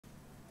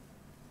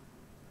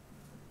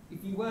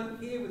If you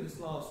weren't here with us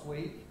last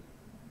week,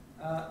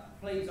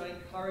 please, I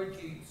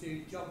encourage you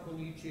to jump on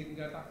YouTube and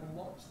go back and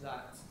watch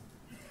that,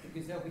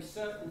 because there'll be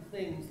certain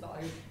things that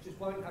I just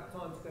won't have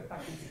time to go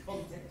back into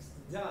context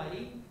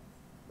today,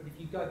 but if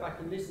you go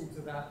back and listen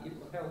to that, it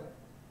will help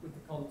with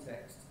the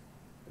context.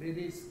 But it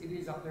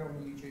is up there on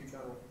the YouTube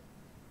channel.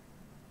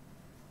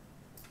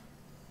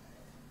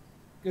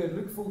 Good.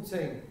 Luke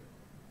 14,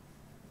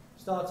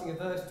 starting at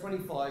verse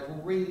 25. We'll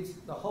read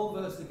the whole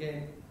verse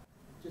again,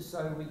 just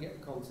so we get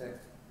the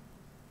context.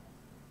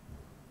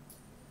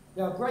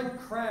 Now a great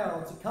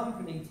crowd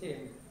accompanied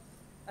him,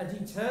 and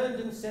he turned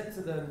and said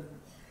to them,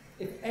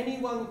 "If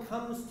anyone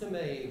comes to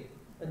me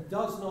and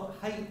does not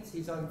hate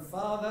his own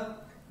father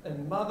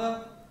and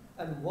mother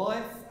and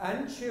wife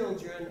and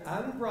children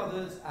and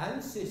brothers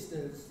and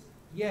sisters,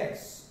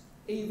 yes,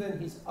 even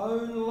his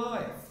own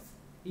life,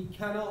 he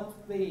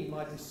cannot be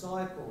my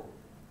disciple.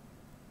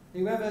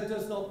 Whoever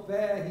does not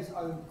bear his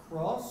own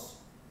cross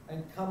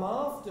and come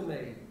after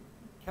me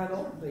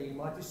cannot be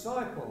my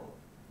disciple.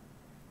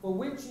 For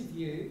which of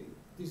you,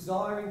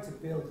 desiring to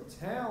build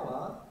a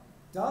tower,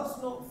 does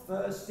not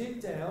first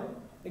sit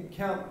down and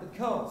count the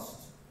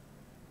cost,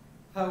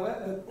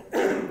 however,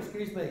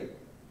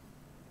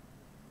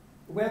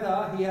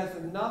 whether he has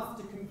enough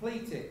to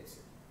complete it?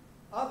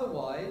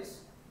 Otherwise,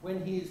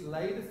 when he has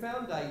laid a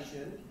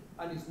foundation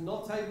and is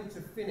not able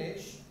to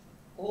finish,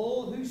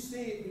 all who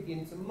see it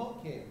begin to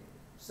mock him,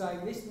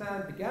 saying, 'This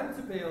man began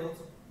to build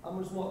and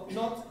was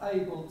not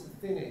able to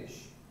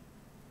finish.'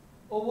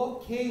 Or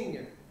what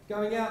king,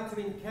 going out to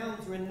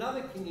encounter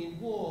another king in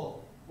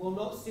war, will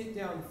not sit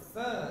down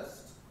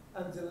first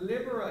and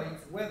deliberate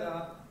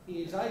whether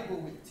he is able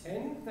with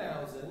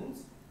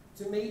 10,000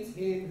 to meet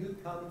him who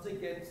comes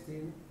against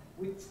him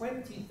with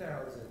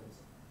 20,000?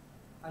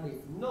 And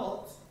if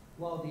not,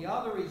 while the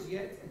other is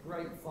yet a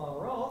great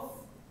far off,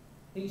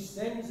 he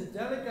sends a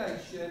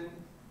delegation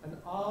and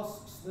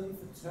asks them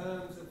for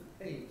terms of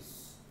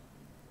peace.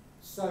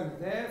 So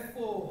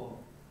therefore,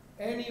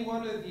 any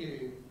one of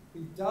you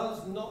who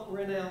does not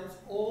renounce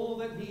all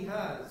that he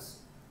has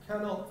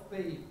cannot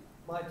be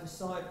my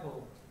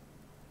disciple.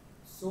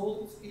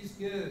 Salt is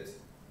good,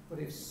 but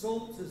if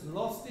salt has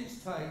lost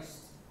its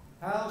taste,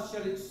 how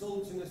shall its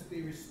saltiness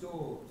be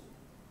restored?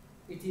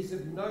 It is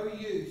of no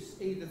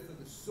use either for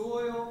the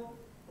soil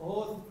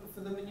or for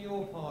the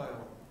manure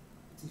pile.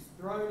 It is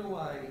thrown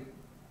away.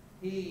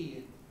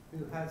 He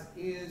who has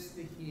ears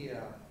to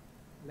hear,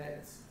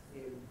 let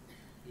him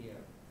hear."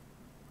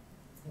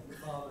 Heavenly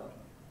Father,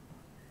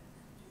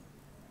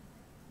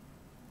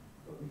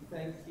 Lord, we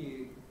thank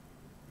you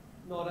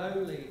not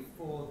only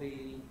for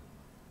the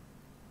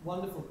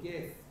wonderful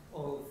gift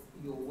of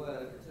your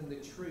word and the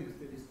truth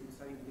that is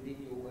contained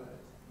within your word,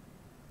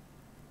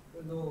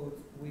 but Lord,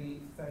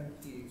 we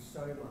thank you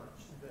so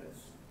much that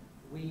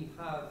we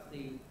have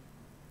the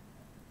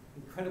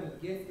incredible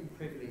gift and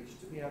privilege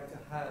to be able to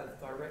have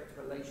direct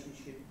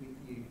relationship with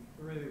you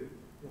through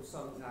your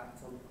Son's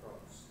act on the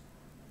cross.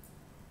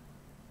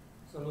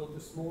 So Lord,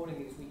 this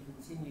morning as we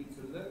continue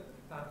to look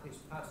at this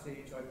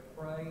passage, I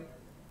pray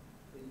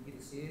that you give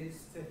us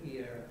ears to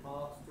hear and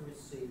hearts to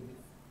receive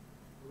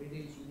what it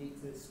is you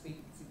need to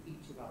speak to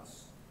each of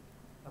us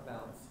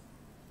about.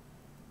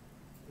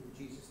 In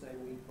Jesus'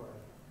 name we pray.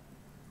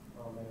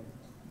 Amen.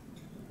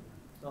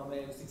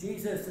 Amen. So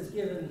Jesus has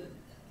given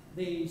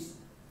these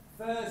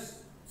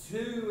first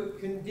two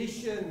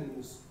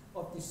conditions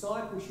of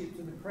discipleship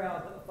to the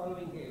crowd that are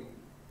following him.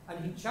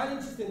 And he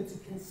challenges them to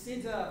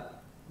consider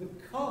the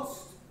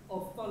cost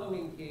of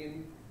following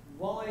him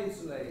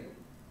wisely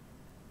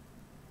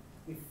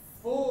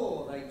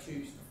before they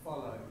choose to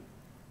follow.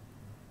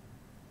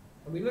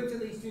 And we looked at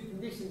these two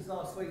conditions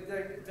last week,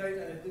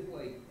 didn't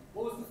we?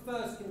 What was the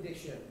first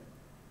condition?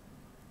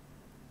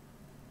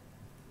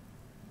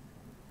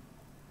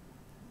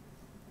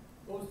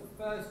 What was the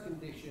first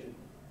condition?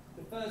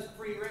 The first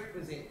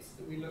prerequisite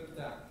that we looked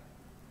at?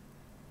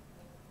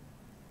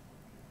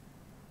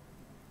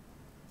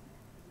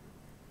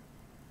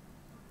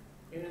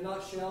 In a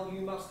nutshell,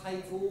 you must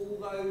hate all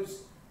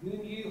those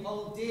whom you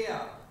hold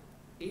dear,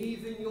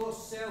 even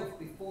yourself,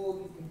 before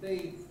you can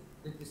be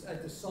a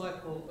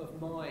disciple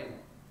of mine.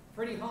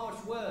 Pretty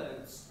harsh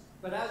words,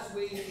 but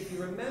if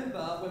you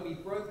remember, when we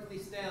broke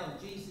this down,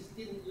 Jesus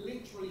didn't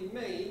literally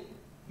mean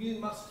you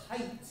must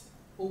hate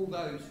all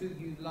those who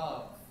you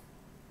love.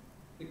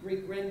 The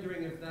Greek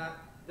rendering of that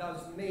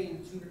does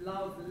mean to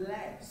love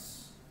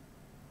less.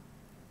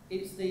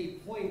 It's the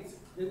point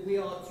that we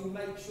are to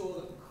make sure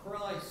that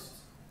Christ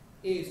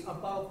is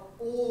above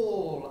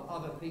all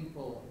other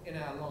people in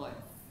our life.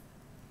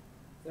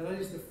 So that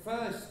is the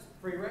first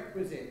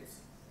prerequisite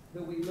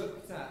that we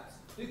looked at.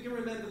 Who can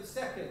remember the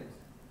second?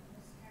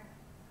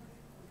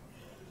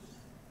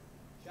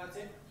 Shout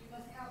it. You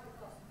must count the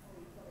cost before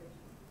you follow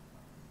Jesus.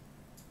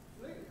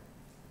 Absolutely.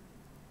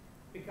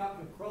 Pick up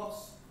your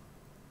cross.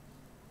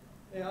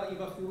 You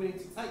must be willing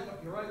to take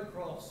up your own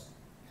cross.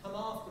 Come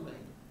after me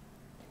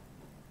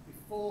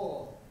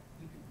before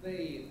you can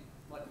be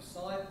my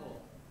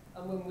disciple.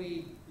 And when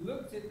we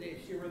looked at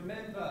this, you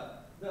remember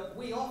that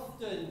we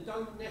often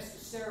don't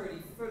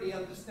necessarily fully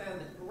understand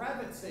the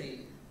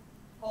gravity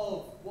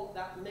of what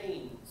that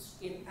means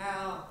in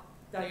our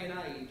day and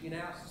age, in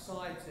our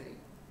society.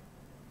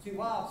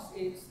 To us,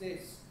 it's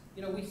this,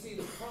 we see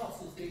the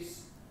cross as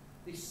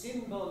this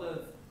symbol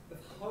of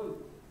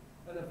hope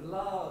and of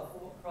love for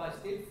what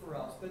Christ did for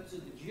us. But to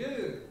the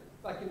Jew,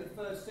 back in the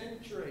first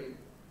century,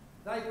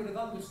 they would have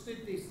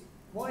understood this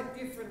quite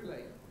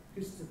differently.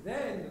 Because to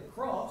them, the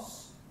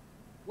cross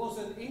was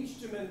an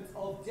instrument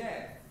of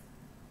death.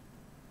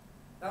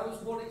 That was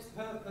what its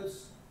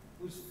purpose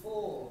was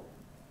for.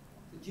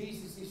 So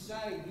Jesus is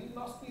saying, you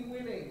must be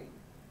willing,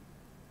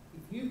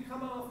 if you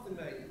come after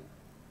me,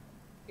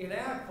 in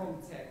our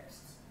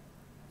context,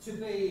 to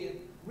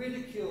be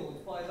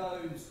ridiculed by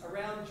those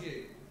around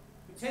you,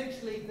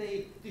 potentially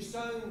be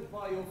disowned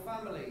by your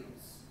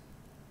families,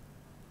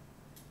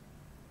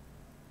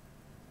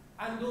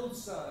 and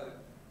also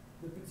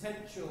the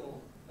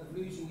potential of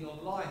losing your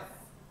life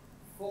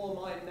for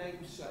my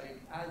name's sake,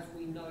 as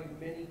we know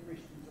many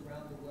Christians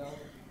around the world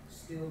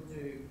still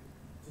do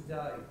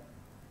today.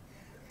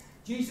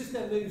 Jesus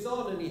then moves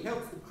on and he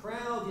helps the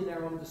crowd in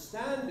their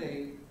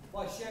understanding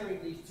by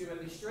sharing these two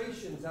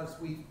illustrations, as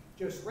we've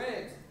just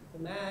read. The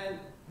man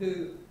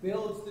who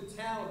builds the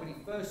tower, but he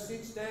first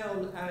sits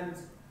down and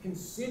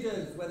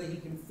considers whether he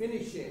can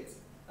finish it,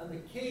 and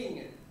the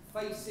king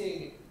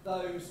facing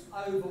those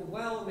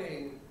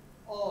overwhelming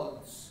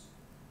odds.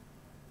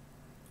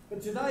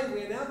 But today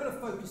we are now going to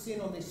focus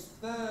in on this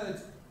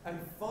third and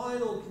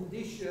final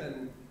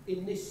condition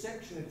in this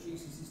section of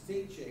Jesus'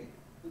 teaching,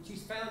 which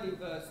is found in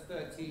verse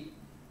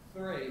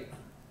 33.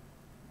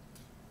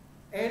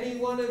 Any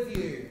one of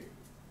you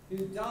who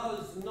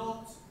does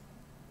not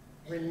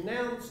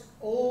renounce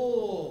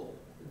all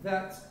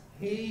that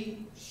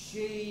he,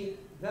 she,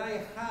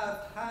 they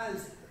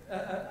has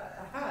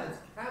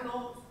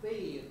cannot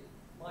be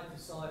my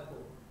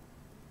disciple.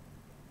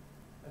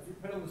 As we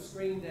put on the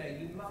screen there,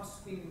 you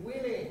must be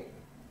willing.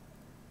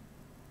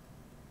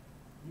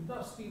 You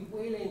must be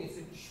willing. It's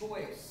a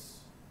choice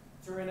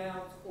to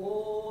renounce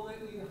all that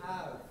you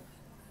have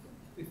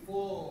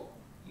before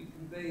you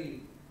can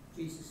be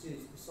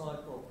Jesus'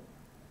 disciple.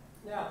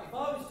 Now, if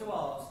I was to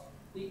ask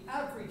the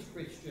average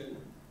Christian,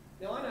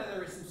 now I know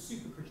there are some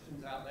super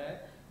Christians out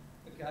there,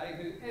 okay,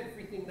 who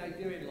everything they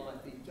do in life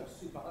is just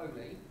super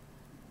holy.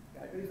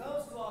 Okay, but if I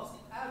was to ask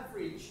the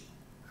average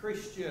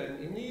Christian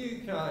in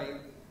the UK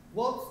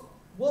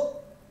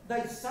what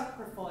they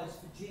sacrifice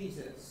for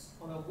Jesus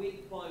on a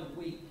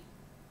week-by-week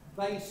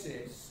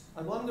basis,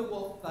 I wonder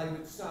what they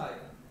would say.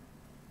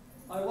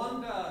 I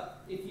wonder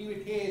if you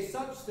would hear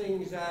such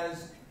things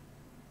as,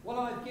 well,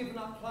 I've given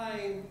up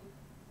playing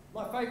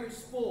my favourite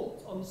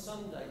sport on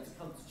Sunday to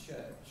come to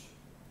church.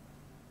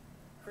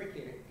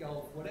 Cricket,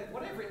 golf,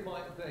 whatever it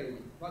might be,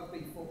 rugby,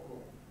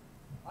 football.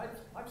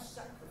 I've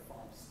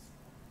sacrificed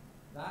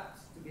that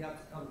to be able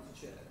to come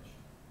to church.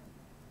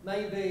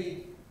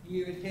 Maybe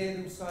you would hear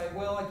them say,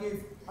 well,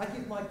 I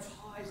give my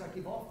tithes, I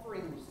give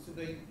offerings to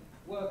the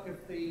work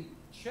of the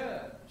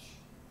church.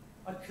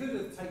 I could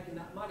have taken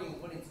that money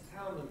and went into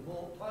town and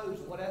bought clothes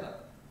or whatever.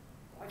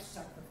 I've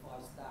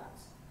sacrificed that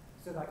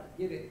so that I could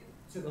give it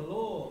to the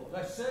Lord.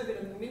 I serve in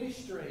a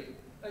ministry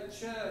at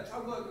church. I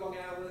work long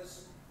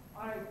hours.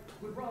 I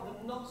would rather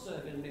not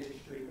serve in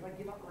ministry, but I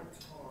give up my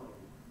time.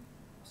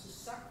 It's a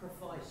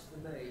sacrifice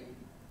for me.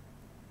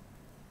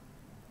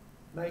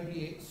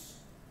 Maybe it's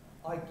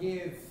I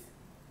give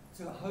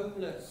to the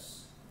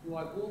homeless who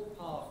I walk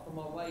past on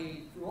my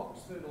way through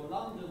Oxford or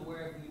London,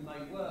 wherever you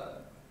may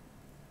work.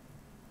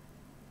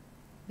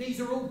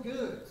 These are all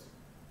good.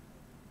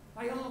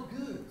 They are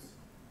good.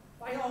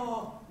 They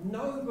are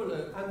noble,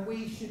 and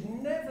we should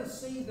never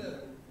see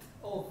them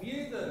or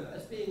view them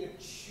as being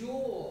a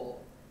chore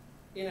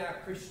in our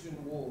Christian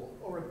walk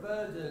or a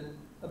burden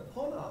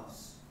upon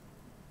us.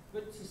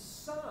 But to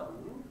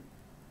some,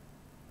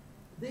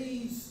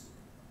 these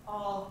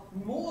are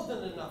more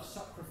than enough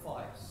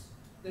sacrifice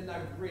than they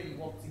would really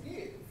want to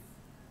give.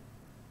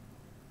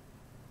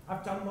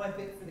 I've done my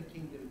bit for the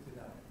kingdom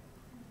today.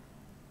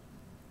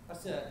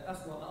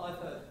 That's one that I've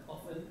heard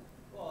often.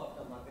 Well, I've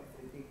done my bit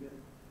for the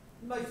kingdom.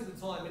 Most of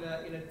the time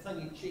in a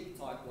tongue-in-cheek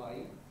type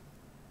way.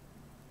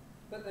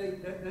 But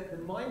the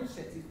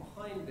mindset is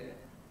behind it.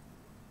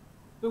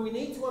 But we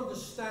need to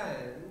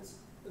understand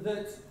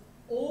that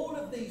all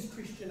of these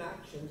Christian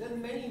actions,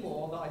 and many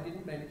more that I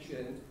didn't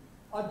mention,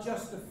 are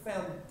just a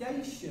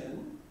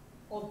foundation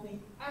of the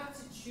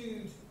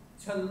attitude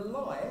to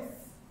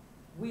life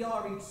we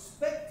are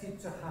expected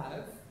to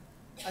have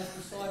as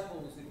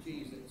disciples of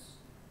Jesus.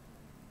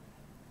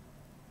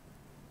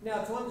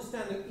 Now, to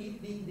understand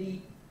the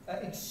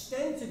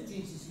extent of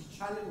Jesus'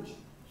 challenge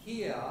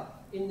here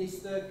in this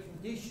third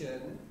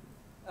condition,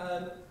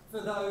 for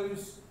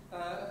those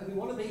who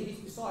want to be his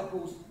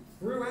disciples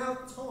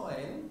throughout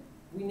time,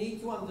 we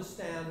need to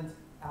understand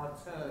our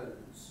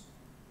terms.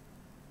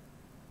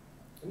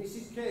 And this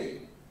is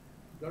key.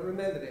 You've got to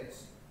remember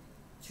this.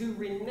 To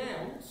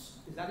renounce,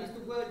 because that is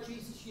the word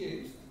Jesus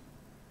used,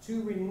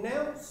 to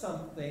renounce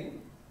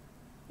something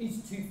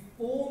is to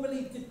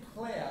formally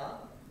declare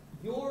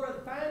your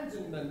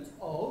abandonment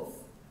of,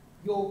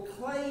 your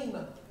claim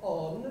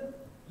on,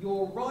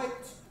 your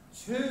right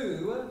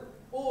to,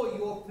 or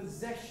your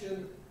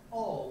possession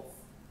of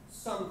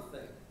something.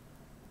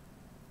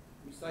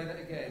 Let me say that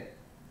again.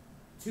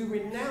 To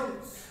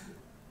renounce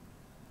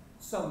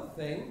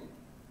something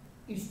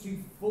is to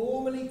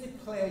formally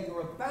declare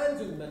your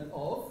abandonment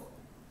of,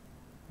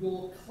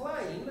 your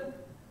claim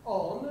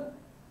on,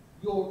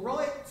 your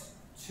right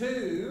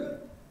to,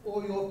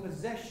 or your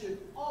possession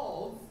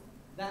of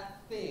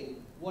that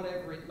thing,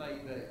 whatever it may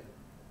be.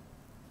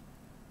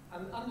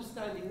 And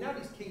understanding that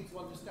is key to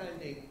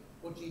understanding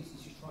what Jesus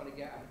is trying to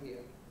get at here.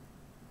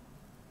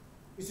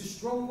 It's a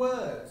strong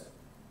word.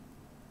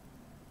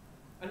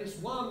 And it's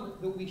one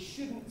that we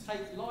shouldn't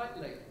take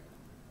lightly.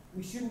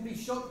 We shouldn't be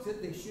shocked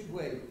at this, should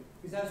we?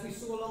 Because as we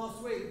saw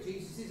last week,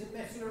 Jesus isn't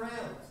messing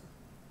around.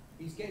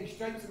 He's getting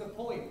straight to the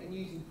point and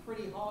using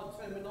pretty hard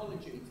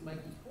terminology to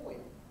make his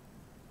point.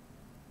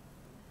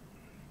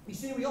 You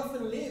see, we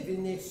often live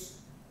in these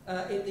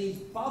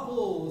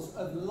bubbles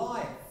of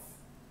life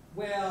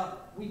where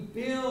we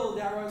build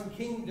our own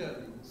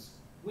kingdoms.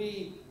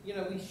 We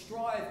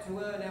strive to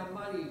earn our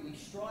money. We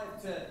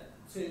strive to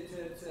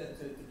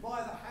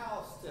buy the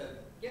house, to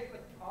get the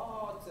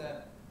car,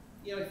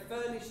 to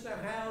furnish the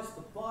house,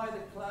 to buy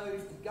the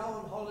clothes, to go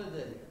on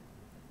holiday.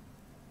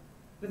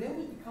 But then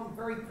we become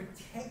very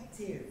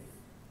protective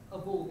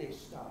of all this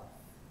stuff.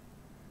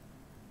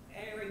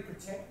 Very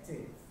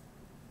protective.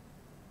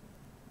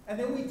 And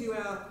then we do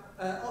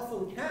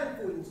often can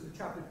fall into the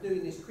trap of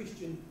doing this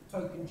Christian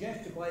token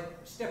gesture by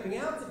stepping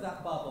out of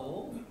that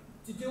bubble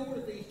to do all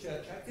of these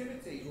church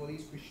activities, all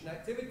these Christian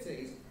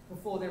activities,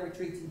 before they're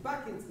retreating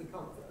back into the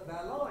comfort of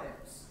our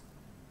lives.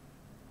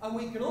 And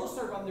we can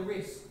also run the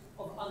risk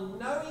of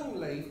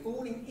unknowingly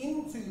falling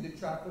into the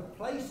trap of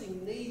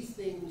placing these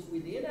things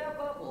within our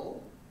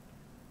bubble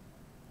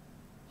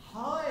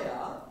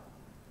higher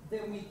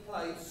than we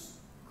place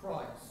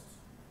Christ.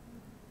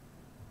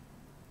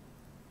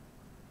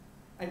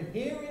 And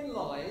herein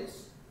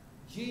lies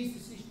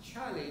Jesus'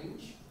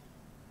 challenge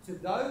to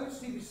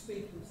those he was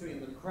speaking to in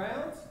the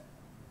crowd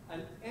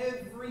and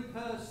every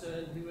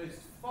person who has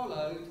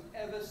followed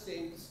ever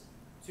since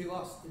to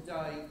us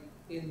today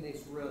in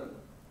this room.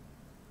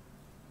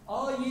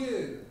 Are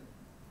you,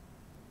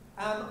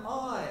 am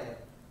I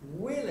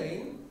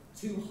willing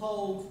to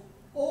hold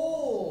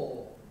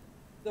all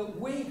that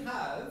we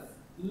have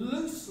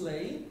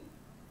loosely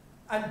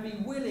and be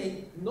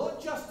willing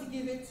not just to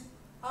give it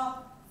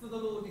up for the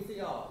Lord if he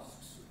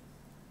asks,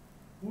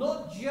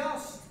 not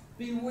just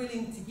be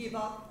willing to give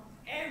up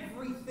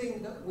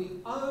everything that we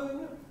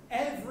own,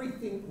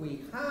 everything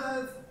we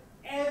have,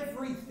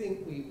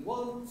 everything we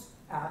want,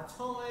 our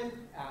time,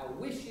 our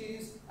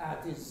wishes, our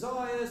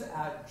desires,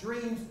 our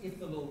dreams, if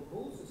the Lord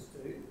calls us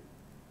to,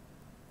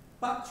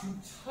 but to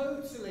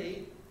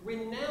totally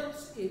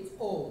renounce it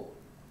all.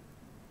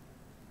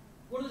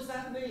 What does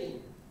that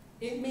mean?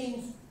 It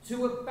means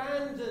to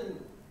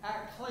abandon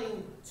our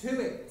claim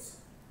to it,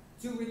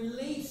 to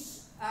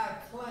release our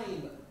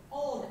claim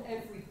on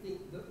everything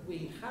that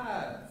we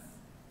have,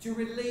 to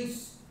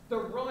release the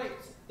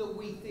right that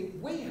we think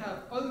we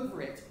have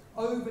over it,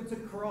 over to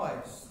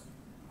Christ,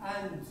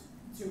 and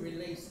to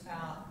release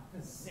our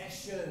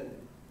possession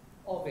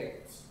of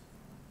it,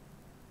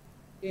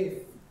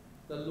 if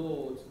the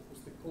Lord was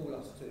to call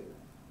us to.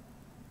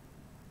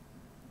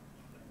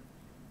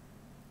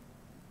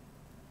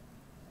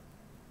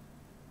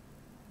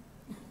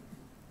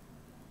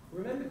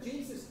 Remember,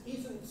 Jesus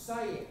isn't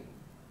saying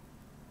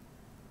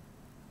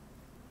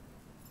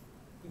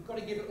you've got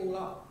to give it all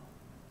up.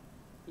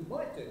 He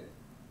might do.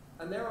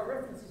 And there are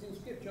references in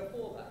Scripture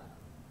for that.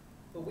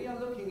 But we are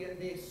looking at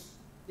this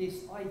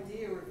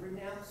idea of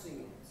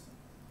renouncing it.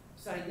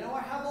 Saying, no,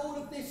 I have all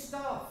of this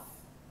stuff.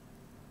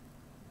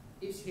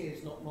 It's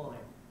his, not mine.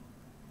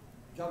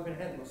 Jumping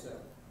ahead of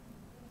myself.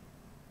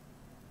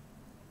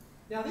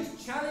 Now,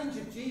 this challenge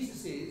of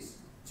Jesus's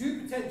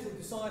to potential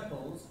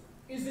disciples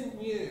isn't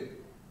new.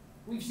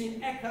 We've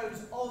seen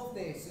echoes of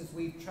this as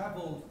we've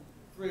travelled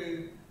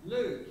through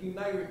Luke. You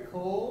may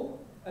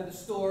recall the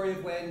story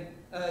of when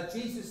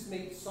Jesus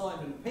meets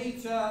Simon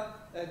Peter,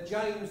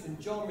 James and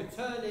John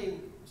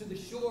returning to the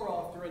shore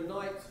after a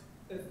night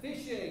of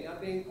fishing and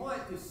being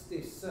quite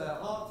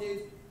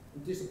disheartened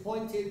and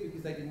disappointed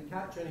because they didn't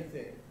catch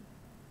anything.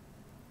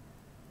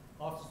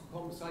 After some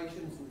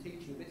conversations and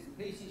teaching bits and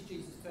pieces,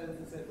 Jesus turns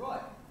and says,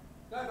 right,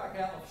 go back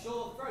out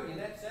offshore, throw your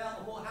nets out,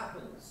 and what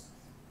happens?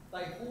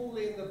 They haul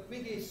in the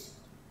biggest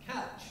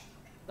catch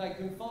they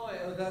can find,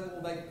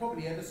 or they've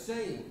probably ever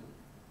seen.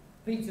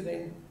 Peter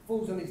then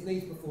falls on his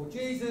knees before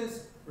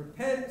Jesus,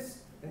 repents,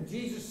 and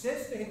Jesus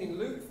says to him in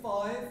Luke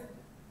 5,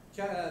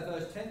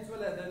 verse 10 to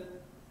 11,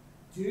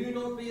 do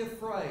not be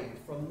afraid.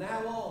 From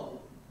now on,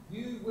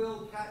 you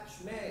will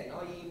catch men,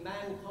 i.e.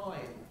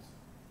 mankind.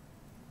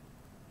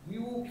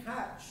 You will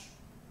catch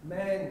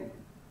men.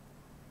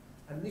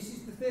 And this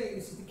is the thing,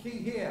 this is the key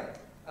here.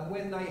 And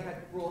when they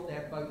had brought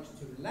their boats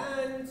to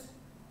land,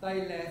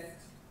 they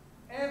left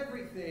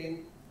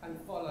everything and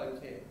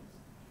followed him.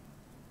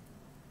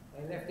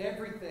 They left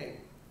everything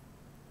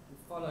and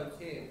followed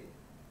him.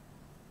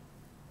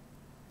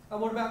 And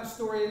what about the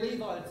story of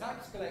Levi, the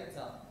tax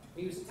collector?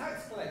 He was a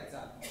tax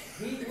collector.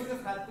 He would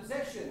have had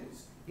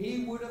possessions.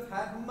 He would have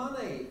had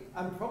money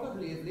and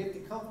probably have lived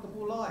a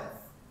comfortable life.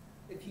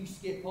 If you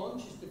skip on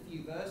just a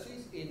few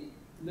verses in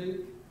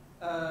Luke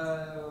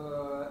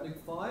 5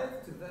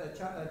 to verse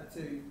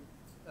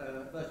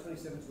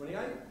 27-28,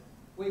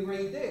 we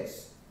read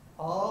this.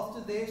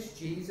 After this,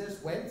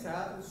 Jesus went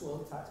out and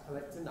saw a tax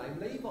collector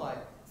named Levi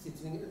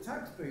sitting at the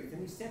tax booth,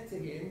 and he said to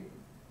him,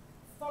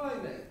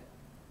 "Follow me."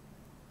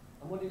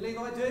 And what did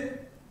Levi do?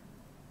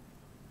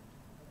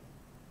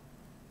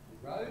 He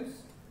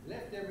rose,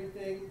 left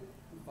everything,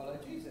 and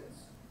followed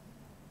Jesus.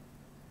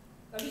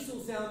 Now this all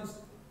sounds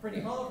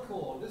pretty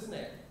hardcore, doesn't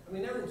it? I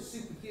mean, they're all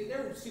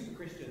super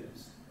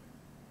Christians,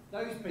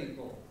 those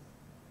people.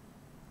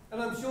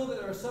 And I'm sure that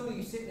there are some of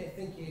you sitting there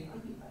thinking,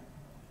 are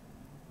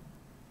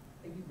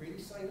you really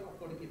saying that I've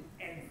got to give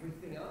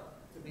everything up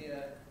to be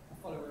a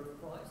follower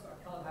of Christ? I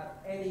can't have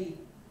any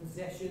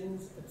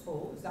possessions at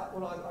all? Is that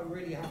what I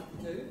really have to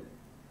do?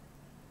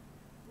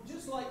 Well,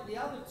 just like the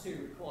other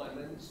two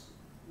requirements,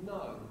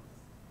 no.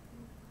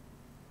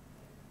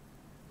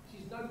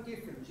 She's no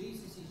different.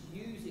 Jesus is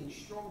using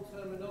strong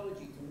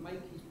terminology to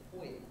make his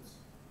point.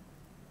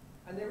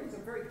 And there is a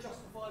very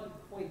justifiable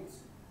point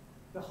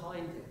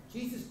behind it.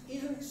 Jesus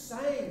isn't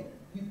saying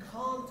you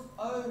can't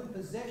own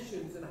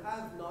possessions and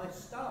have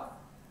nice stuff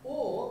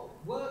or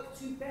work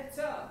to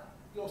better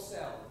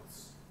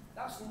yourselves.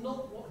 That's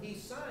not what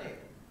he's saying.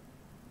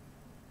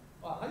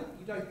 I hope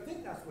you don't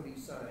think that's what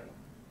he's saying.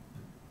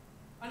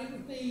 And it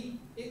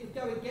would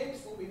go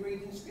against what we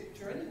read in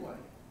Scripture anyway.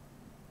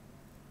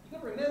 You've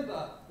got to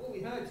remember what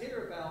we heard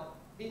here about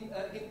him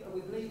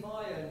with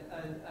Levi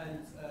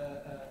and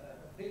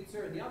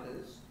Peter and the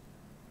others.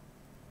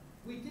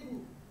 We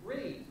didn't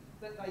read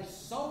that they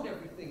sold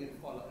everything and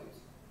followed.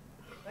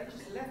 They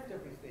just left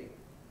everything.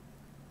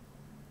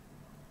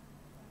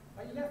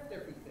 They left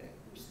everything.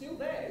 It was still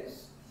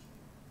theirs,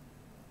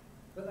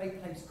 but they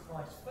placed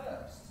Christ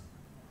first.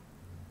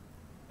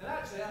 And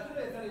actually, I don't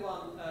know if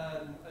anyone,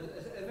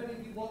 have any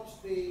of you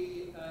watched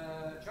the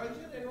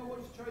Trojan? Anyone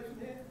watched the Trojan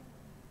here?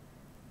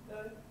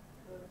 No?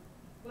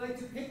 Well, they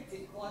depict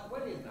it quite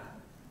well in that.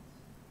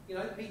 You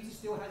know, Peter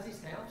still has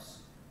his house.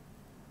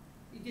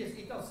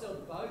 He does sell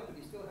the boat, but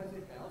he still has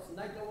his house. And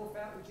they go off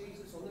out with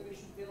Jesus on the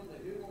mission field.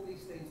 They're doing all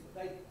these things,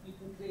 but you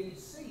can clearly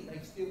see they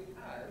still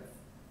have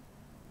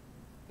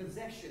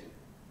possession.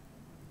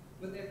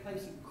 But they're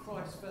placing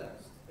Christ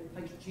first. They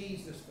place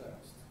Jesus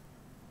first.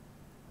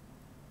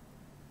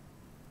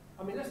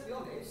 I mean, let's be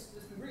honest.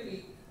 Let's be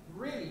really,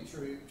 really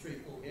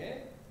truthful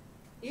here.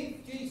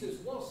 If Jesus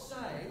was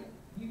saying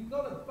you've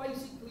got to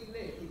basically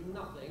live with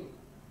nothing,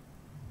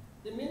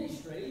 the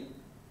ministry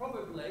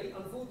probably,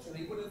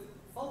 unfortunately, would have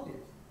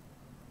folded.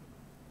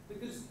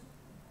 Because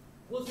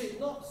was it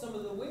not some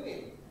of the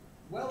women,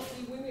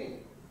 wealthy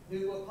women,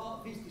 who were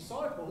part of his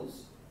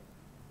disciples,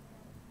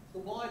 the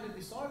wider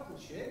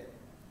discipleship,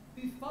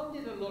 who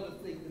funded a lot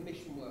of the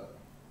mission work?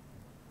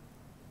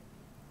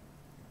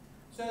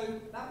 So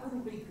that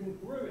wouldn't be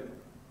congruent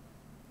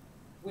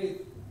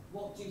with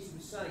what Jesus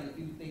was saying if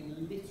he was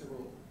being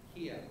literal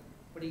here.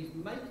 But he's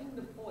making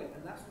the point,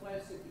 and that's why I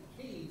said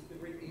the key is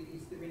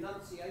the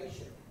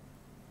renunciation.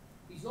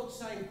 He's not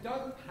saying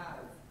don't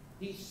have,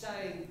 he's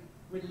saying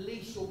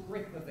release your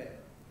grip of it.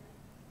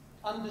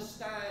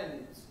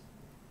 Understand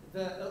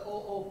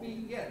or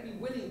be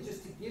willing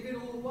just to give it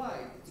all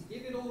away, to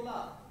give it all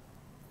up,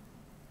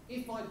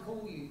 if I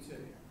call you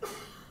to.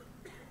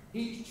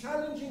 He's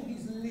challenging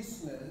his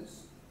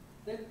listeners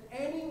that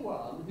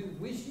anyone who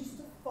wishes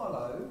to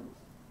follow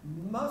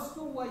must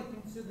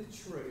awaken to the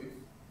truth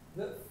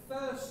that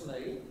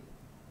firstly,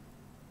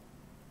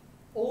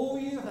 all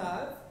you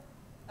have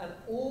and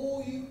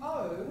all you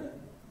own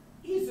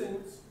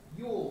isn't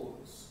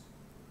yours.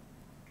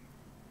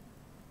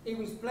 It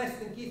was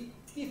blessed and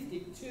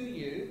gifted to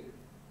you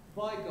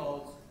by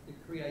God, the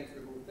creator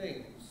of all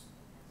things.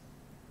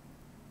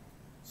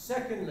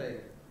 Secondly,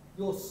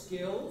 your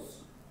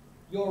skills,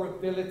 your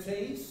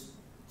abilities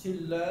to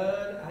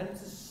learn and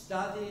to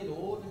study in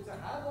order to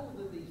have all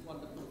of these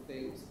wonderful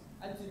things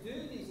and to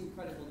do these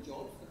incredible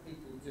jobs that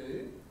people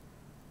do,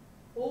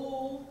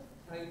 all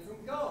came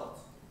from God.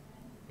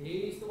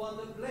 He's the one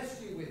that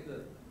blessed you with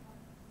them.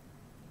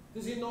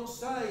 Does it not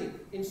say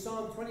in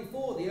Psalm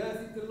 24, the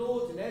earth is the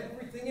Lord's and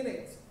everything in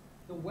it,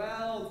 the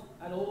world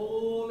and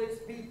all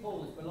its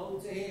peoples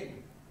belong to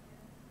him?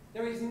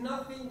 There is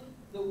nothing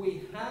that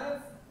we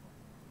have,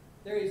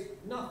 there is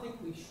nothing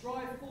we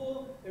strive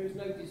for, there is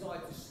no desire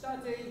to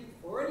study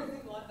or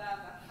anything like that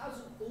that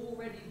hasn't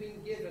already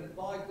been given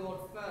by God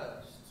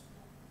first.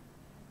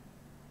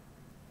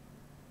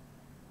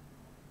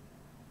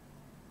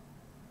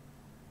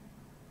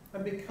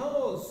 And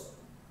because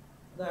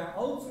they're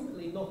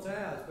ultimately not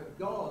ours, but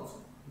God's,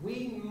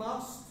 we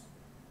must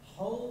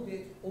hold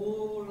it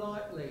all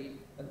lightly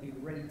and be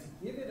ready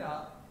to give it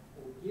up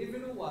or give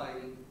it away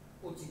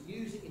or to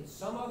use it in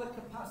some other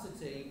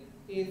capacity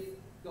if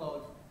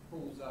God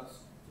calls us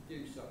to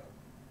do so.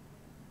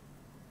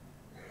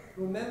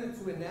 Remember,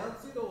 to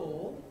renounce it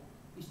all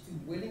is to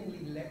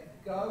willingly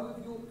let go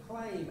of your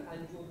claim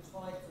and your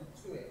title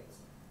to it.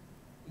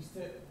 Is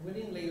to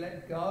willingly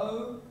let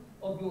go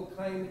of your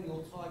claim and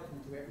your title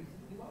to everything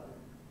you own.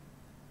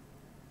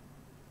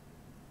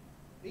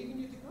 Even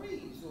your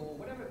degrees or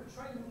whatever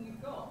training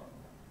you've got.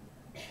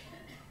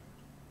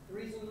 The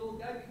reason the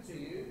Lord gave it to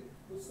you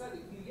was so that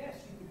you, yes,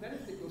 you could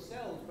benefit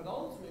yourselves, but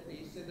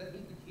ultimately so that He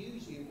could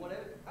use you in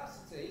whatever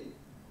capacity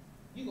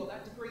you got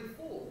that degree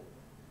for.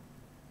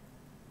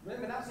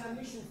 Remember, that's our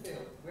mission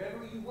field.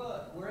 Wherever you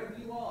work, wherever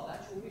you are,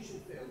 that's your mission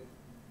field.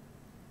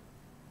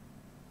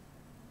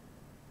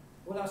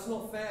 Well, that's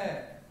not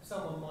fair,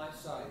 someone might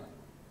say.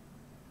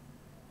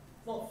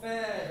 It's not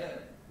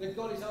fair that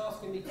God is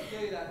asking me to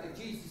do that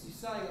Jesus is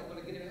saying I've got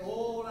to give it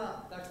all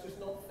up. That's just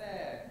not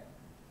fair.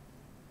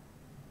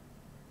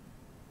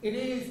 It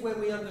is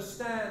when we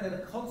understand that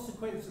a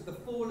consequence of the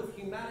fall of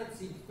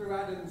humanity through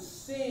Adam's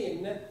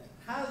sin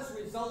has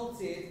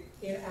resulted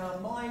in our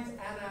minds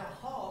and our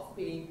hearts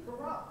being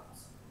corrupt.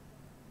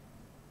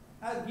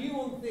 Our view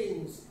on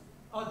things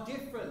are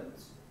different.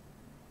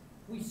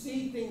 We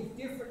see things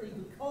differently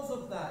because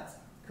of that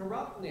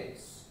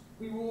corruptness.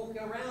 We walk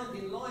around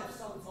in life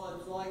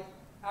sometimes like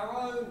our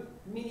own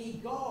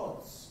mini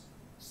gods,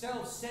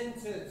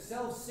 self-centered,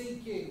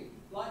 self-seeking,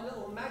 like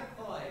little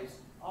magpies.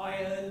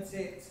 I earned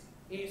it.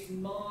 It's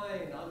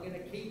mine. I'm going to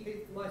keep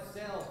it for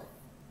myself.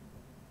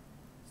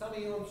 Some of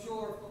you, I'm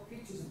sure, have got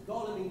pictures of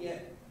Gollum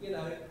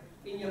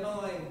in your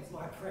mind,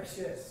 my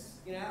precious,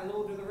 out of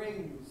Lord of the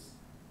Rings.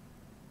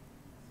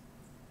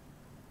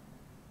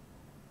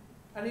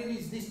 And it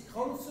is this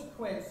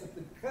consequence of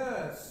the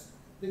curse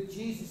that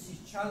Jesus is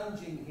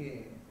challenging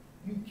here.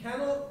 You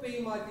cannot be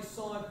my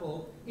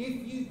disciple if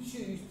you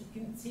choose to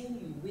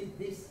continue with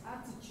this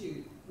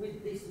attitude,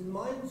 with this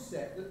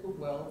mindset that the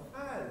world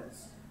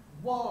has.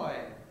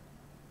 Why?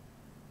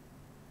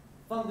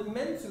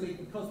 Fundamentally,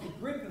 because the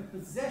grip of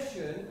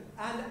possession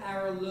and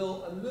our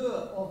allure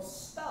of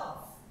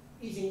stuff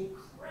is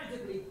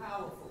incredibly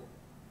powerful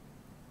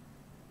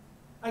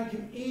and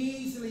can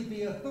easily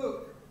be a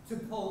hook to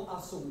pull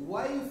us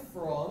away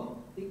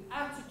from the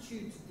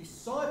attitude to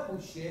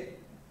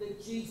discipleship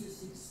that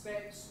Jesus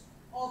expects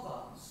of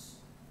us,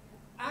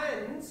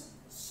 and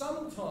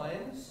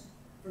sometimes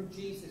from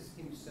Jesus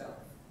himself.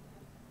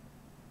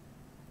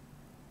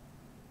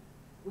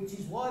 Which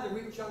is why the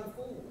rich young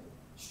fool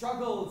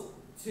struggled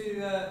to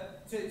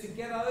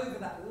get over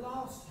that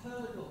last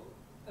hurdle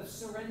of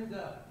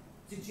surrender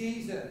to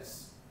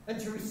Jesus and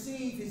to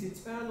receive his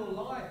eternal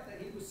life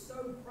that he was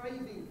so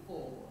craving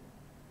for.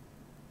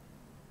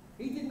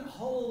 He didn't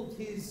hold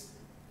his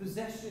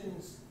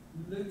possessions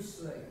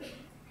loosely.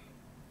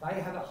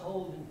 They had a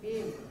hold in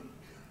him,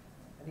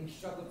 and he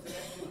struggled to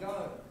let them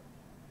go.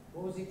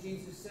 What was it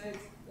Jesus said?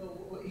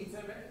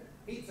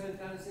 He turned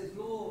down and says,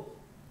 Lord,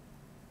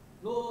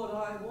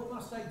 what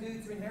must I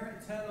do to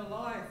inherit eternal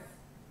life?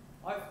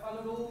 I've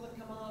followed all the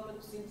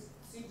commandments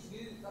since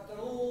youth. I've done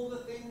all the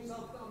things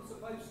I'm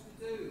supposed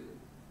to do.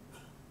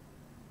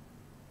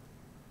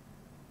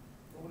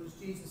 And what does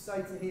Jesus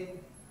say to him?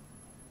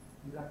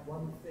 You lack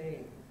one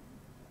thing.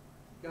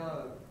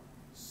 Go,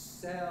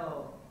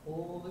 sell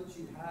all that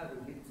you have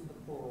and give to the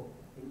poor,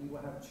 and you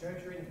will have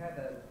treasure in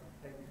heaven,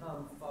 and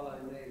come follow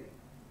me.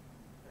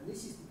 And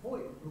this is the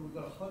point where we've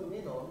got to hone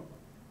in on,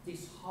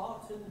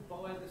 disheartened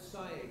by the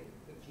saying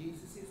of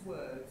Jesus'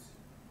 words,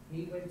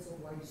 he went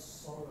away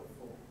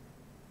sorrowful,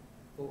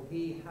 for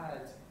he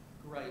had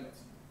great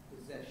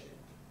possession.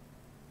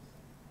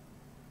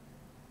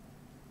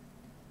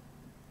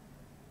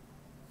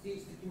 See,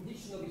 it's the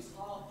condition of his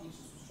heart Jesus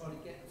was trying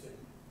to get to.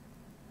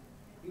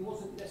 He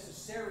wasn't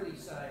necessarily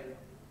saying,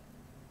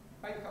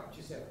 bankrupt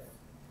yourself.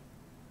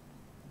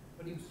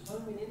 But he was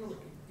homing in on the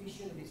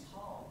condition of his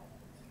heart.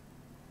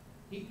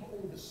 He put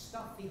all the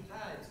stuff he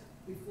had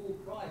before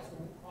Christ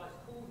and what Christ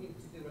called him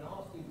to do and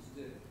asked him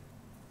to do.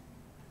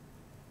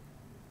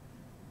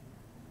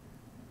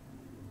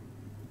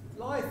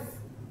 Life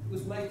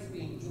was made to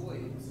be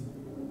enjoyed.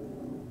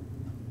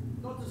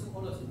 God doesn't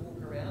want us to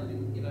walk around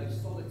in,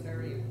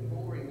 solitary and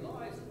boring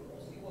lives, of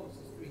course. He wants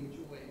us to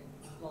enjoy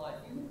life.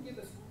 He wouldn't give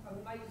us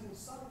amazing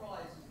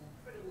sunrises and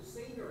incredible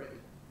scenery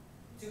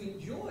to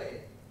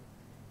enjoy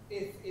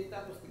if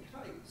that was the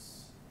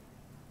case.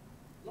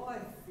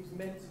 Life is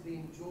meant to be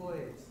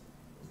enjoyed.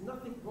 There's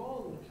nothing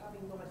wrong with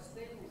having nice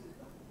things. There's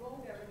nothing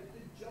wrong with having a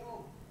good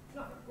job. There's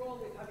nothing wrong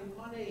with having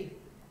money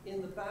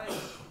in the bank.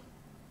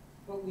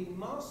 But we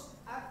must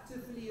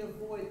actively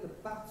avoid the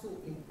battle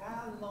in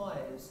our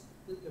lives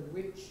that the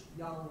rich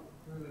young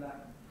ruler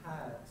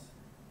had.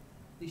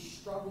 This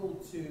struggle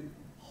to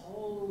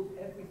hold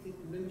everything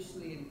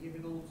loosely and give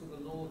it all to the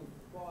Lord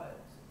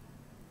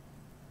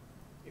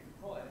if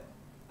required.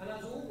 And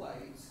as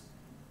always,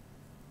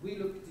 we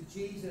look to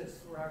Jesus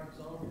for our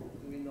example,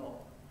 do we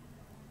not?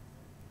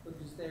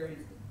 Because there is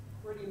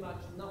pretty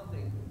much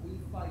nothing that we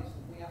face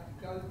that we have to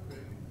go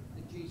through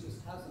that Jesus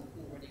hasn't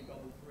already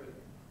gone through.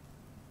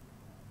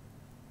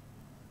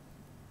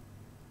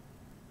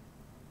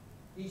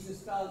 Jesus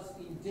does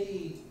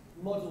indeed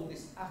model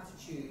this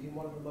attitude in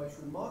one of the most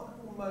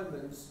remarkable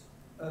moments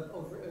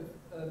of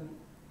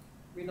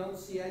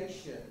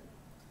renunciation,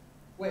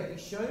 where he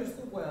shows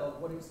the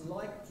world what it's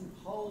like to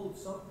hold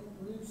something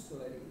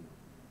loosely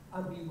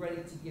and be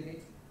ready to give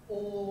it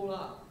all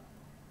up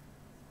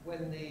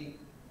when the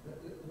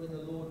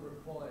Lord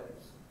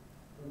requires,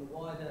 when the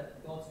wider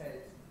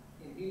Godhead,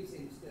 in his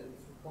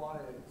instance,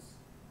 requires.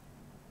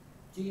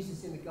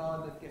 Jesus in the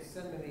Garden of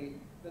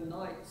Gethsemane, the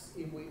nights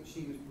in which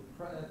he was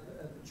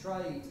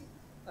betrayed,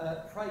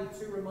 prayed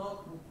two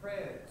remarkable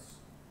prayers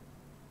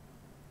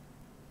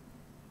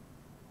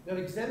that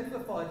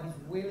exemplified his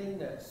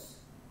willingness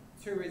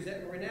to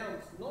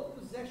renounce not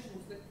the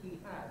possessions that he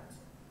had,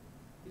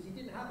 because he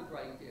didn't have a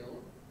great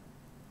deal,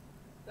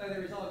 though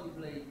there is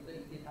arguably that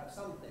he did have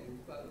some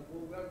things, but we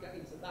won't get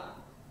into that.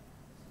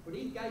 But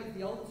he gave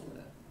the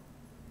ultimate.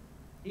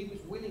 He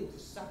was willing to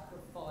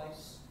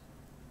sacrifice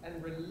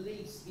and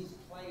release his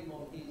claim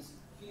on his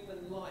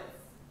human life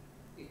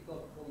if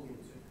God called him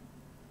to.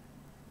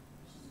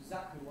 Which is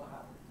exactly what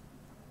happened.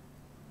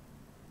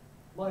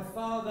 My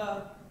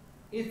Father,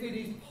 if it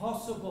is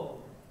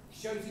possible,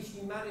 shows his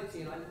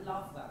humanity, and I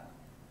love that.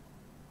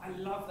 I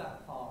love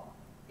that part.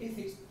 If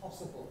it's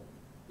possible.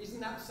 Isn't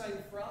that the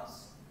same for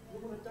us?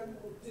 Don't want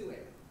to do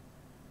it.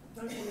 I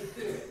don't want to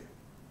do it.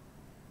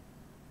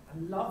 I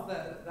love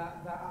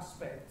that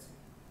aspect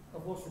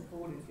of what's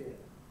recorded here.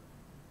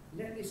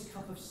 Let this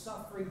cup of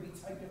suffering be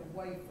taken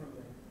away from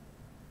me.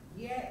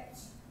 Yet,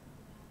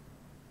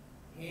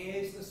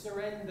 here's the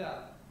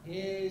surrender.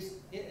 Here's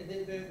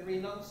the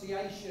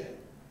renunciation.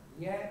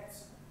 Yet,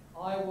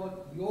 I want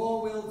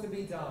your will to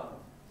be done,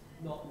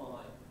 not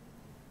mine.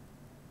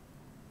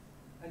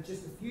 And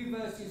just a few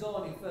verses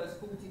on in verse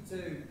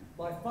 42,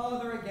 my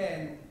Father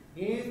again,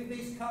 if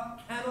this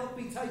cup cannot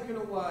be taken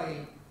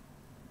away,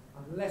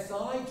 unless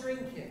I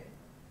drink it,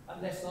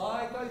 unless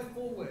I go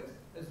forward,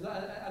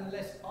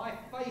 unless I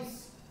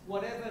face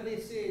whatever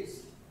this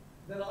is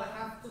that I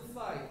have to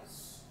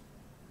face,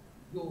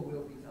 your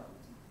will be done.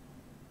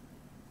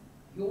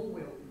 Your will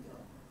be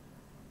done.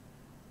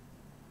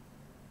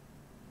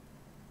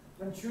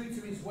 And true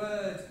to his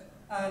word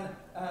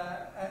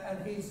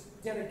and his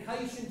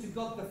dedication to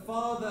God the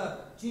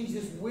Father,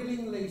 Jesus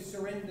willingly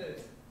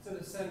surrendered to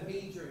the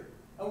Sanhedrin.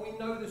 And we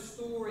know the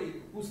story,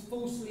 was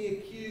falsely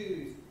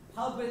accused,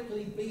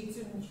 publicly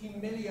beaten,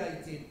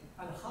 humiliated,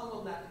 and hung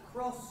on that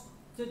cross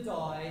to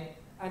die.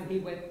 And he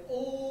went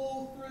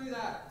all through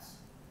that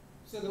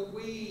so that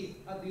we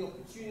have the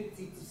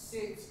opportunity to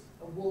sit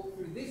and walk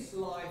through this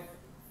life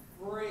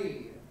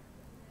free.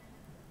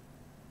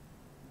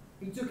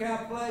 He took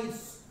our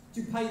place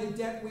to pay the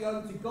debt we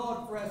owe to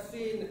God for our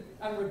sin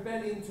and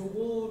rebellion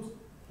toward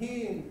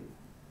him.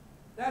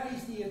 That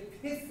is the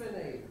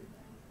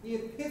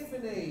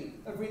epiphany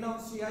of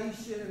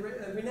renunciation,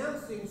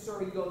 renouncing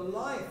your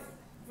life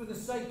for the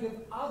sake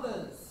of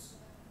others.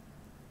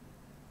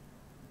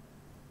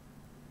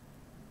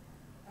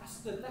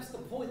 That's the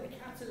point, the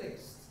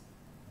catalyst.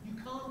 You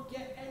can't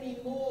get any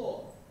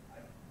more.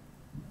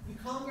 You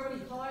can't go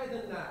any higher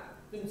than that,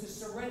 than to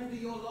surrender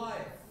your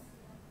life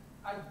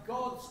at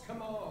God's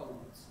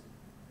command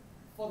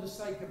for the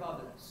sake of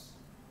others.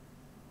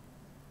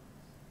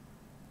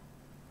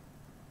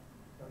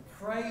 And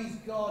praise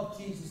God,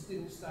 Jesus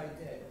didn't stay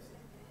dead.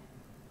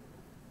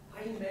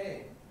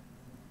 Amen.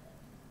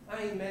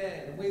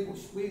 Amen. And we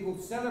will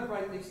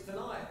celebrate this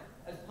tonight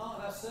as part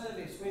of our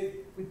service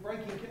with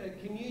breaking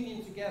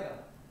communion together.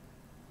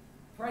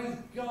 Praise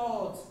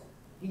God,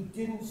 he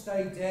didn't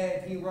stay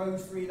dead. He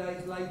rose 3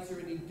 days later,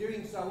 and in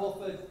doing so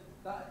offered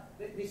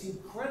this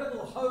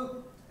incredible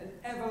hope and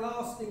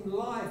everlasting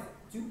life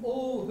to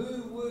all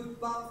who would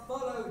but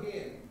follow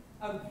him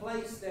and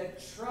place their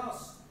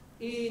trust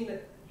in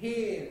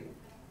him.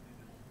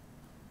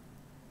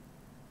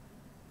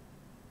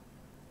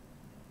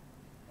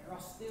 There are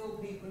still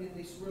people in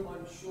this room,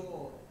 I'm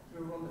sure,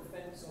 who are on the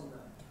fence on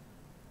that.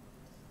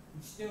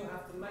 You still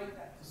have to make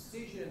that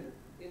decision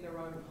in their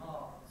own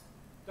heart.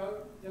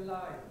 Don't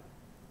delay.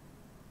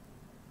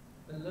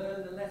 And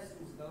learn the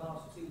lessons of the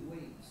last 2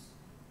 weeks.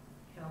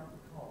 Count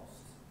the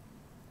cost.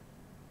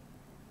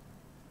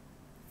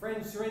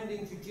 Friends,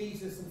 surrendering to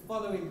Jesus and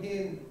following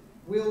him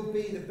will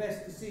be the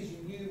best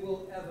decision you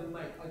will ever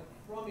make. I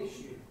promise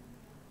you.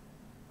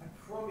 I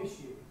promise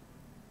you.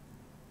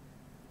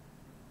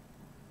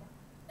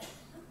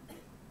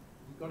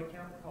 You've got to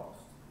count the cost.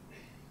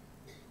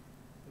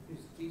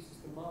 Because Jesus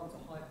demands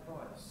a high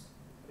price.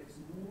 But it's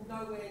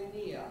nowhere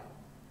near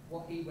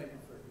what he went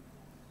through.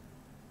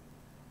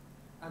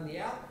 And the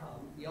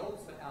outcome, the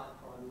ultimate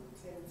outcome, will be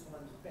 10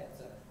 times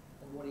better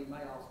than what he may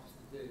ask us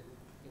to do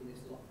in this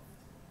life.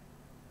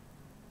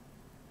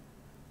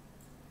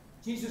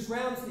 Jesus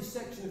rounds this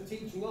section of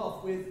teaching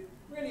off with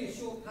really a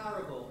short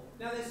parable.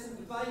 Now there's some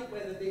debate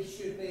whether this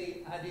should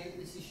be added,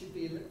 this should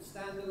be a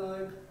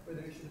standalone,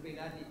 whether it should have been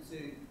added to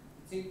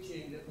the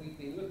teaching that we've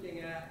been looking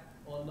at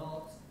or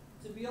not.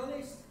 To be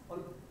honest,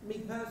 on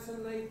me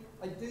personally,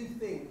 I do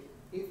think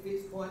it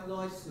fits quite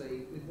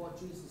nicely with what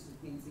Jesus has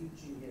been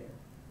teaching here.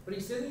 But he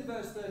said in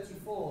verse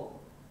 34,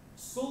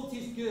 salt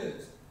is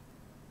good,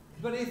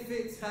 But if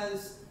it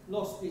has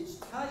lost its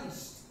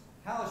taste,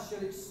 how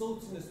shall its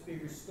saltiness be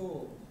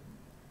restored?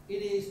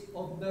 It is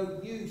of no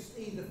use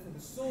either for the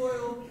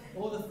soil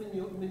or the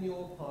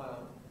manure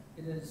pile.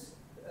 It is,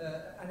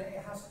 and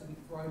it has to be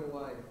thrown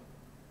away.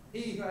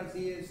 He who has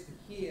ears to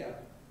hear,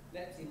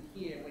 let him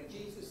hear. When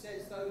Jesus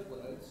says those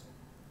words,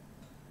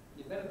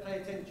 you better pay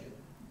attention.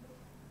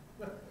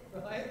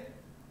 Right?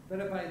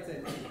 Better pay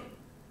attention.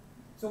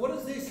 So what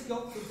has this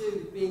got to do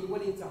with being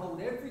willing to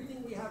hold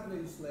everything we have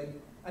loosely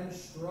and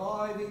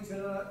striving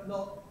to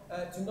not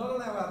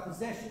allow our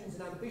possessions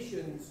and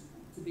ambitions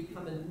to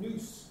become a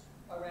noose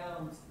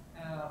around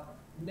our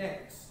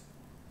necks?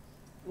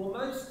 Well,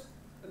 most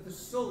of the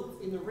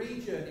salt in the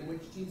region in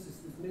which Jesus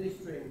was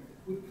ministering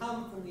would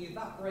come from the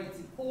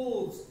evaporated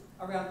pools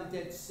around the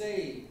Dead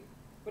Sea.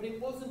 But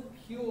it wasn't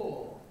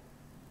pure.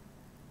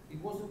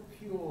 It wasn't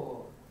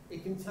pure.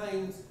 It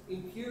contained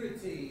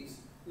impurities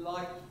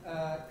like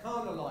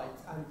carnallite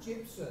and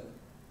Gibson.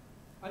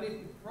 And if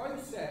the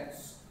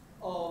process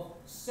of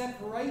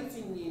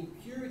separating the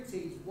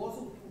impurities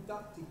wasn't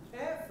conducted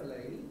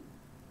carefully,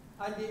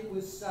 and it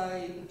was,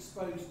 say,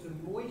 exposed to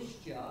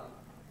moisture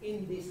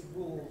in this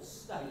raw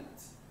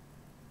state,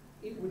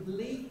 it would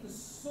leave the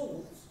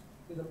salt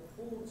with a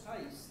poor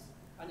taste,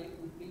 and it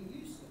would be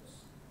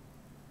useless.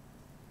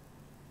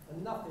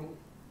 And nothing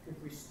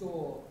could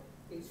restore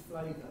its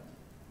flavour.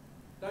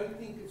 Don't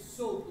think of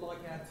salt like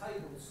our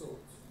table salt.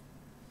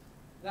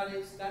 That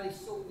is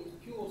salt in its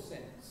pure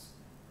sense,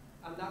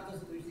 and that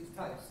doesn't lose its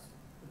taste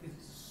because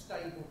it's a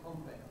stable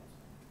compound.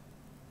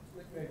 It's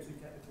not very too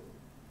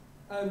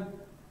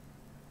technical.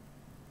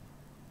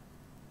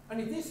 And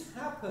if this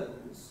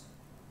happens,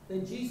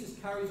 then Jesus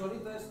carries on in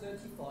verse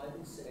 35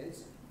 and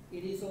says,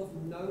 it is of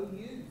no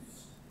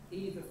use,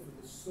 either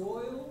for the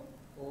soil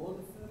or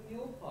the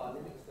manure pile,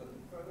 and it's got to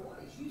be thrown away.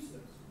 It's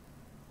useless.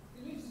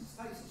 It loses its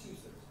taste, it's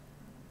useless.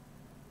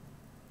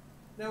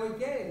 Now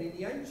again, in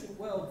the ancient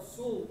world,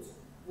 salt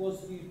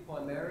was used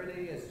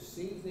primarily as a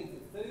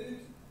seasoning for food,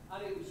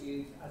 and it was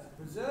used as a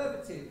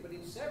preservative. But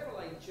in several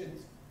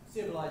ancient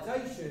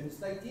civilizations,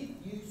 they did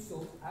use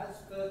salt as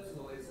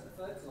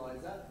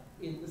fertilizer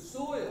in the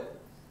soil.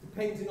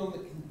 Depending on the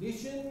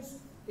conditions,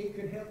 it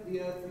could help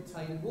the earth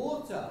retain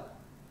water,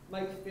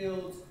 make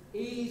fields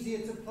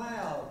easier to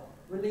plough,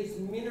 release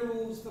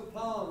minerals for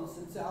plants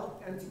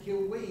and to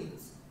kill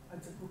weeds,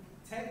 and to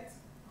protect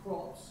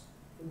crops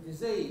from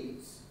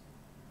disease.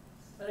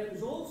 And it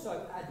was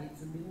also added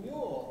to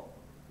manure,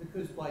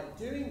 because by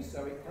doing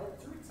so it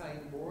helped to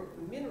retain more of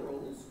the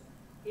minerals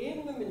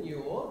in the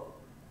manure,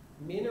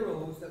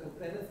 minerals that were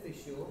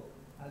beneficial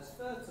as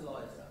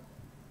fertilizer.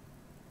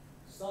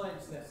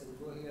 Science lessons,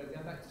 well,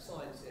 go back to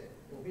science here,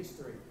 or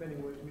history,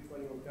 depending on which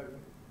one you want to go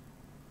with.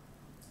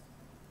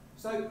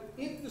 So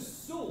if the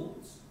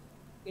salt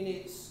in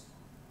its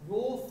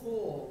raw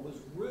form was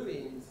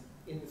ruined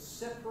in the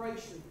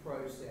separation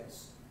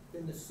process,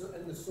 then the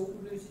salt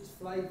would lose its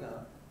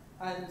flavour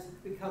and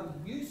become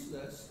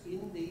useless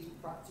in these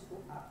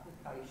practical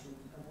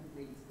applications and would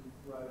need to be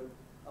thrown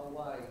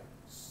away.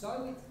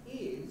 So it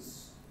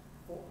is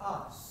for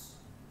us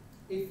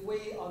if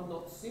we are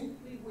not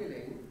simply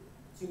willing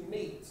to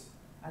meet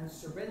and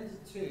surrender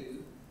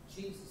to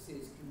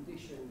Jesus'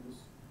 conditions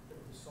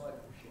of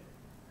discipleship.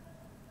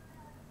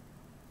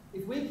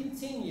 If we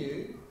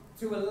continue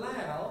to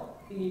allow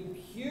the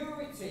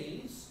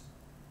impurities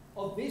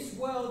of this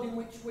world in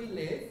which we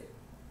live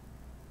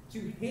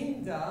to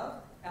hinder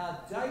our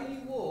daily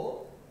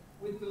walk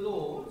with the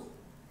Lord,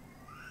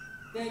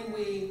 then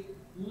we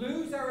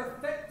lose our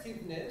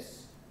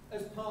effectiveness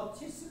as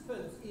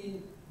participants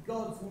in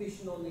God's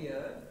mission on the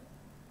earth.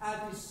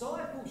 Our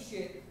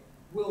discipleship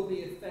will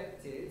be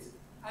affected,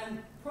 and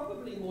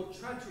probably more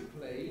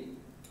tragically,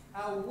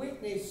 our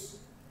witness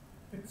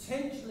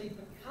potentially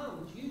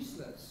becomes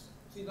useless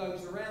to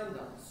those around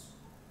us.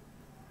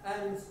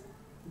 And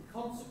the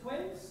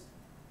consequence,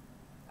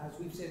 as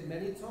we've said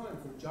many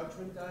times, on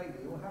Judgment Day,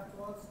 we all have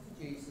to answer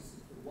to Jesus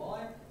as to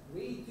why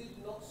we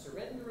did not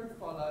surrender and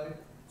follow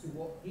to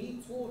what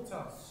he taught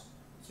us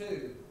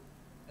to,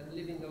 and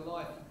living the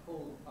life he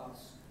called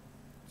us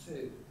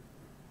to.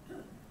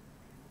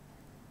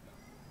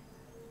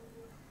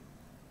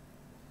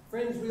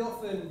 Friends, we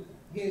often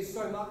hear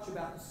so much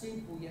about the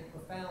simple yet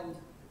profound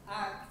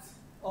act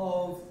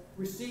of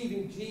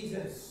receiving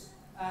Jesus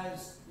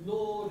as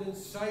Lord and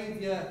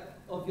Saviour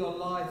of your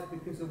life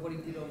because of what he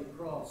did on the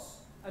cross.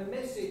 A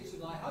message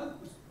that I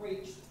hope was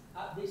preached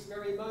at this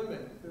very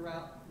moment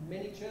throughout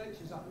many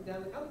churches up and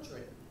down the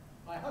country.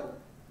 I hope.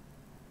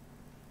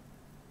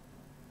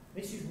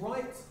 This is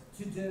right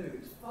to do.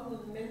 It's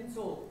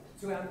fundamental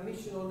to our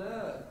mission on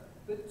earth.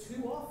 But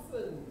too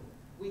often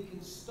we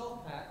can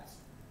stop at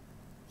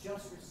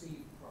just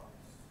receive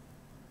Christ.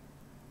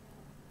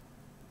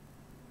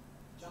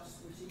 Just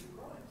receive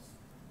Christ.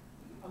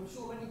 I'm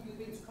sure many of you have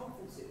been to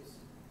conferences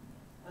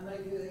and they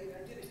do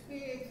this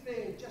big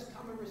thing, just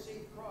come and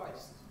receive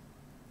Christ.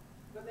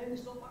 But then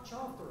there's not much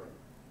after it.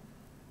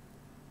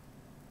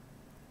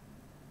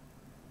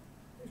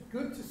 It's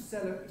good to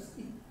celebrate.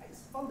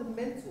 It's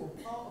fundamental,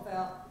 part of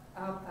our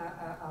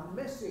our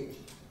message,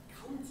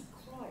 come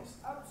to Christ,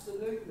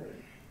 absolutely.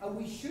 And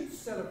we should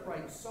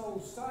celebrate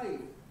souls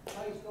saved.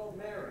 Praise God,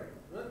 Mary.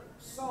 Right?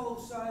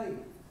 Souls saved,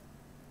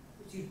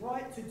 which is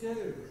right to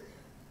do.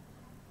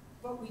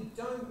 But we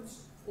don't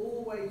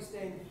always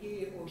then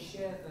hear or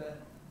share the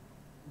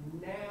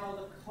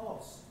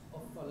cost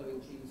of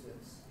following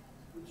Jesus,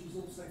 which is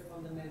also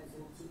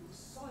fundamental to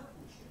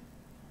discipleship.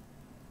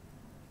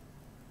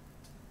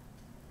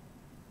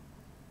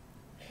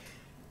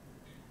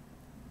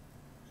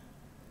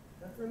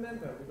 You have to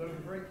remember, we've got to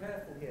be very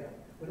careful here.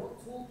 We're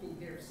not talking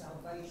here of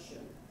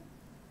salvation.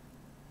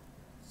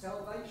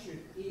 Salvation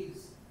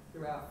is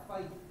through our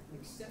faith and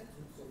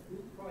acceptance of who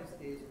Christ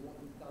is and what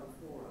he's done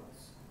for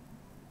us.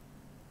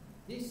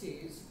 This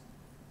is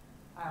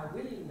our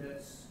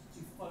willingness to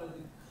follow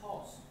the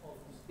cost of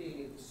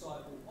being a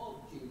disciple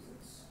of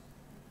Jesus.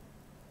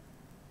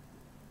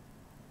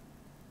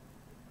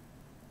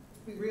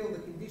 To be real, the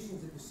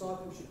conditions of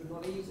discipleship are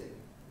not easy.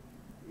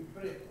 You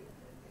put it,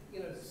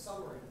 as a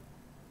summary.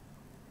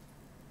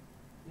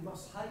 You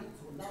must hate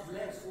or love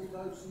less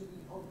all those who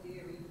you hold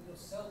dear, even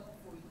yourself,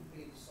 before you can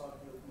be a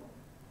disciple of God.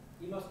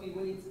 You must be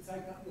willing to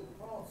take up your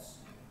cross,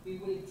 be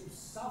willing to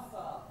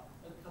suffer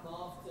and come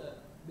after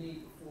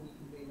me before you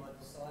can be my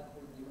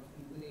disciple. You must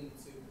be willing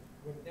to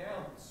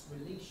renounce,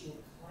 release your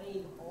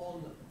claim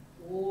on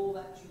all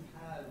that you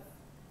have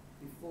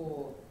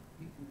before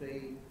you can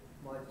be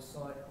my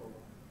disciple.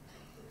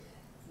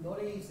 It's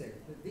not easy,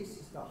 but this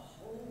is the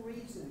whole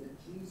reason that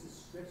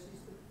Jesus stresses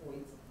the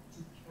point to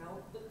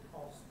count the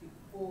cost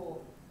before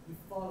you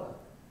follow.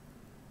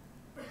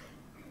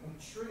 And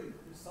truth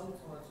that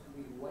sometimes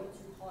can be way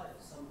too high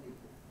for some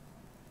people,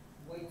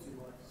 way too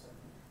high for some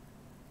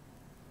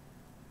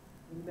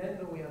people.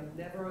 Remember, we are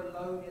never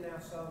alone in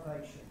our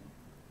salvation,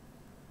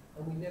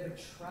 and we never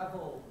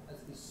travel as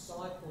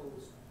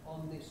disciples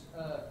on this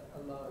earth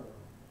alone.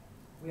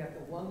 We have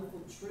the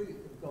wonderful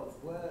truth of God's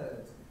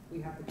word.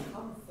 We have the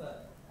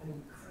comfort and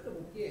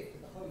incredible gift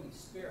of the Holy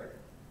Spirit,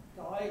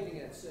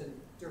 guiding us and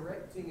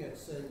directing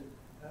us and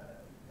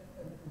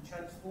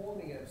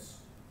transforming us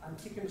and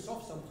ticking us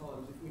off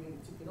sometimes if we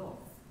need ticking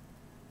off.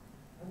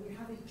 And we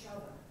have each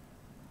other.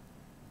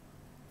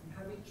 We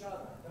have each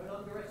other. Don't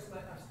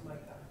underestimate us to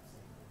make that.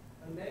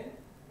 Amen?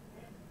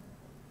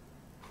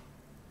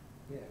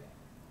 Yeah.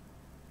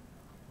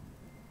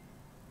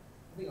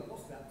 I think I've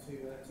lost about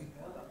 £2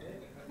 up there.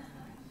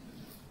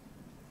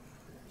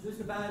 Just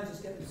the band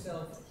just get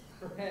themselves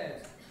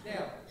prepared.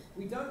 Now,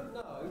 we don't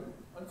know.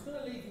 I'm just going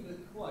to leave you with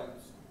a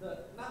quote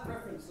that Matt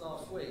referenced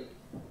last week,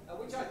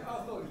 which I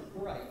thought was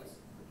great.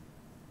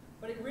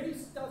 But it really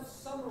does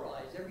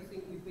summarise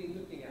everything we've been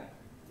looking at.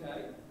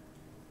 Okay?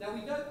 Now,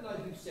 we don't know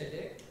who said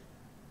it,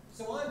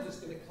 so I'm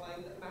just going to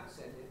claim that Matt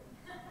said it.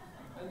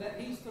 And that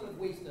he's full of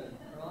wisdom,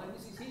 right?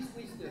 This is his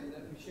wisdom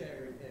that we're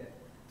sharing here,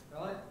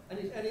 right? And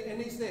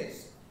it's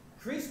this.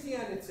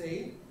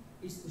 Christianity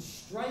is the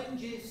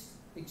strangest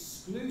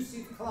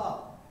exclusive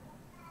club.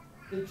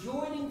 The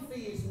joining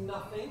fee is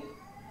nothing,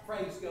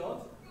 praise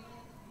God.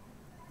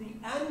 The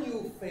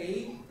annual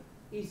fee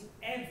is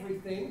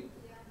everything.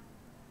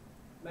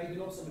 Maybe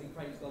not somebody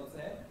praise God's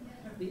there.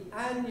 The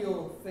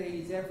annual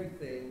fee is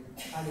everything,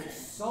 and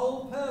its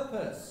sole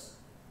purpose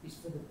is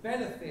for the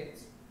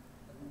benefit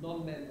of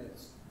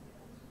non-members.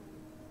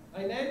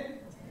 Amen?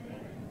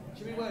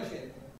 Should we worship?